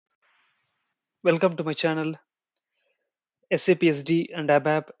Welcome to my channel SAP SD and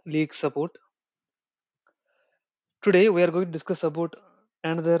ABAP leak support. Today we are going to discuss about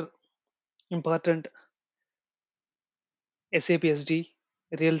another important SAP SD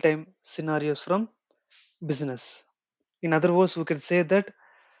real-time scenarios from business. In other words, we can say that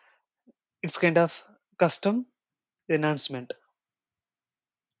it's kind of custom enhancement.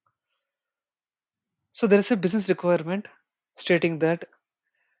 So there is a business requirement stating that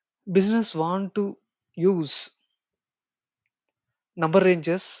business want to use number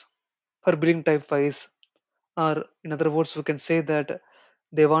ranges for billing type wise, or in other words, we can say that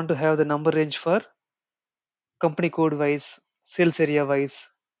they want to have the number range for company code wise, sales area wise,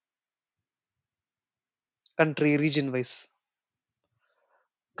 country, region wise.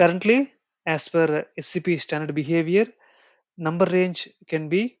 Currently, as per SCP standard behavior, number range can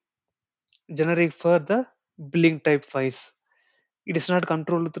be generic for the billing type wise. It is not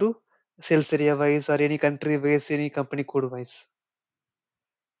controlled through sales area wise or any country wise, any company code wise.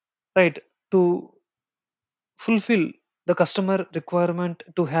 Right. To fulfill the customer requirement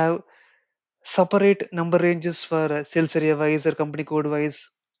to have separate number ranges for sales area wise or company code wise,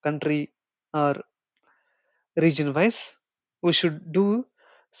 country or region wise, we should do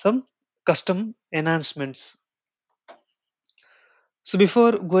some custom enhancements. So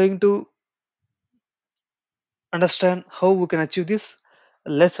before going to understand how we can achieve this,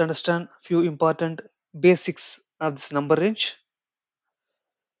 let's understand few important basics of this number range.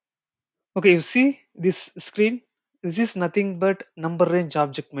 Okay, you see this screen. This is nothing but number range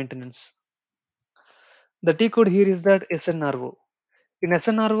object maintenance. The T code here is that SNRO. In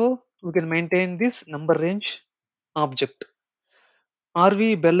SNRO, we can maintain this number range object.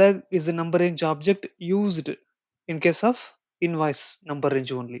 RV belag is the number range object used in case of invoice number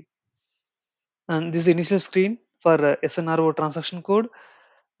range only. And this is the initial screen for SNRO transaction code.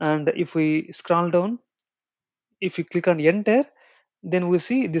 And if we scroll down, if we click on enter, then we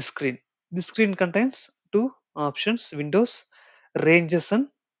see this screen. This screen contains two options: windows, ranges, and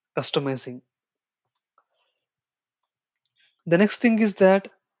customizing. The next thing is that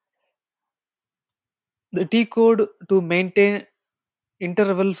the T code to maintain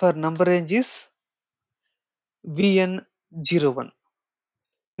interval for number range is VN01.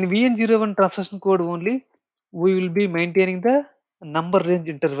 In VN01 transaction code only, we will be maintaining the number range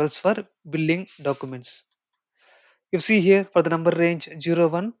intervals for billing documents. You see here for the number range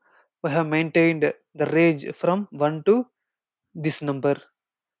 01, we have maintained the range from 1 to this number,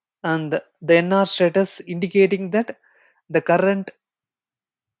 and the NR status indicating that the current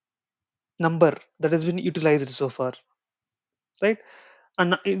number that has been utilized so far, right?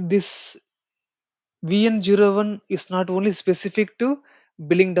 And this VN01 is not only specific to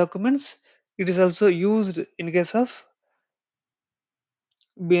billing documents, it is also used in case of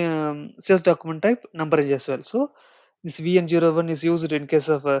sales document type number range as well. So this VN01 is used in case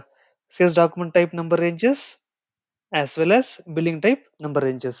of sales document type number ranges as well as billing type number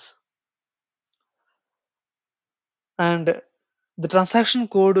ranges. And the transaction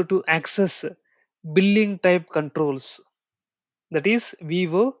code to access billing type controls, that is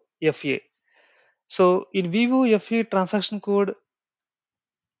VOFA. So in VOFA transaction code,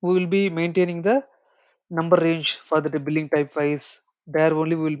 we will be maintaining the number range for the billing type wise. There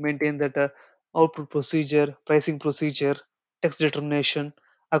only we will maintain that output procedure, pricing procedure, text determination,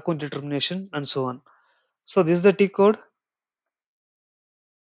 account determination, and so on. So this is the T code,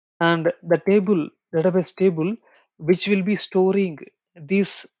 and the table, database table, which will be storing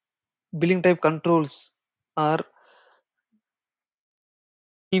these billing type controls are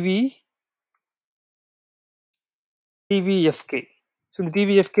TV, TVFK. So in the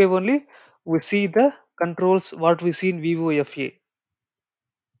TVFK only, we see the controls what we see in VOFA.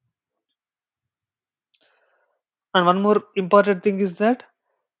 And one more important thing is that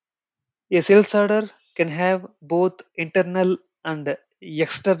a sales order can have both internal and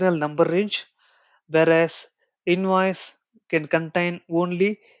external number range, whereas invoice can contain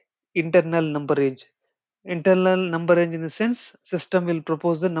only internal number range. Internal number range in the sense system will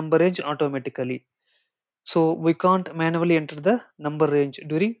propose the number range automatically. So we can't manually enter the number range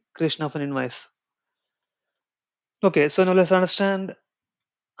during creation of an invoice. Okay, so now let's understand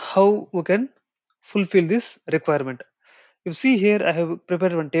how we can fulfill this requirement. You see here, I have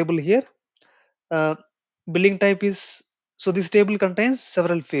prepared one table here. Uh, Billing type is, so this table contains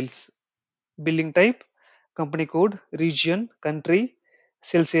several fields: billing type, company code, region, country,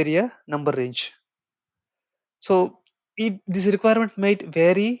 sales area, number range. So this requirement might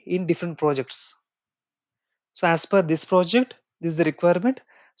vary in different projects. So as per this project, this is the requirement.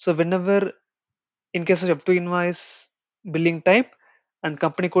 So whenever in case of up to invoice billing type, and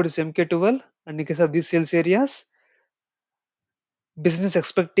company code is MK12. And in case of these sales areas, business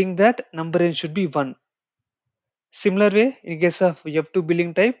expecting that number range should be 1. Similar way, in case of F2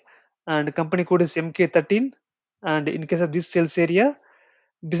 billing type and company code is MK13, and in case of this sales area,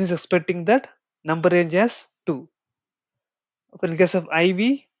 business expecting that number range as 2. In case of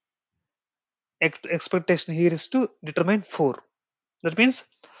IV, expectation here is to determine 4. That means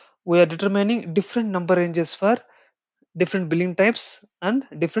we are determining different number ranges for different billing types and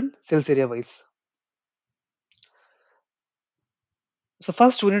different sales area wise. So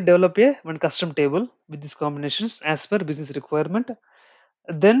first we need to develop a one custom table with these combinations as per business requirement.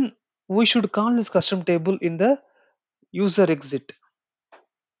 Then we should call this custom table in the user exit.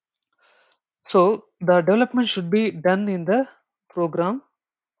 So the development should be done in the program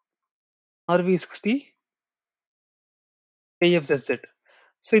RV60 AFZZ.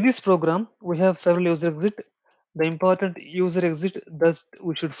 So in this program, we have several user exit. The important user exit that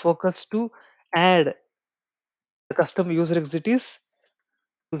we should focus to add the custom user exit is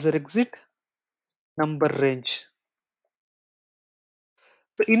user exit number range.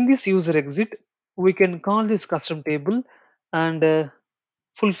 So in this user exit, we can call this custom table and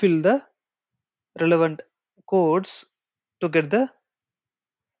fulfill the relevant codes to get the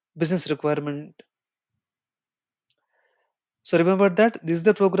business requirement. So remember that this is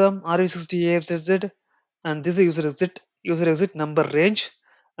the program RV60AFZZ and this is the user exit number range.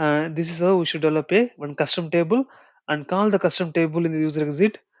 This is how we should develop a one custom table and call the custom table in the user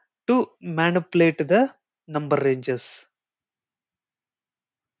exit to manipulate the number ranges.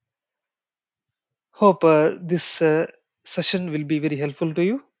 Hope this session will be very helpful to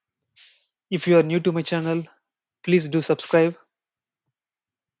you. If you are new to my channel, please do subscribe.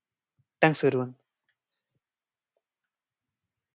 Thanks everyone.